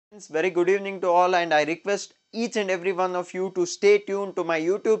Very good evening to all, and I request each and every one of you to stay tuned to my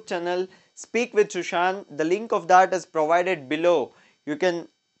YouTube channel Speak with Sushan. The link of that is provided below. You can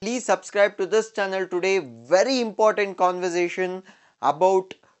please subscribe to this channel today. Very important conversation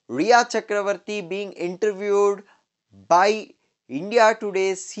about Rhea Chakravarti being interviewed by India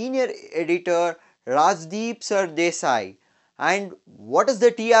Today's senior editor Rajdeep Sardesai. And what is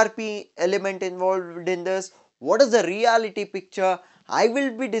the TRP element involved in this? What is the reality picture? I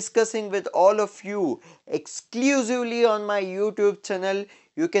will be discussing with all of you exclusively on my YouTube channel.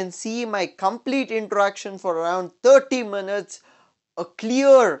 You can see my complete interaction for around 30 minutes, a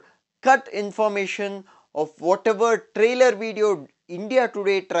clear cut information of whatever trailer video India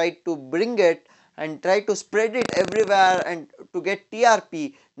Today tried to bring it and try to spread it everywhere and to get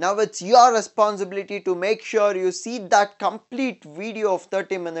TRP. Now it's your responsibility to make sure you see that complete video of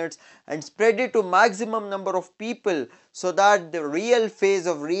 30 minutes and spread it to maximum number of people so that the real face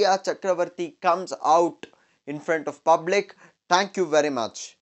of Rhea Chakravarti comes out in front of public. Thank you very much.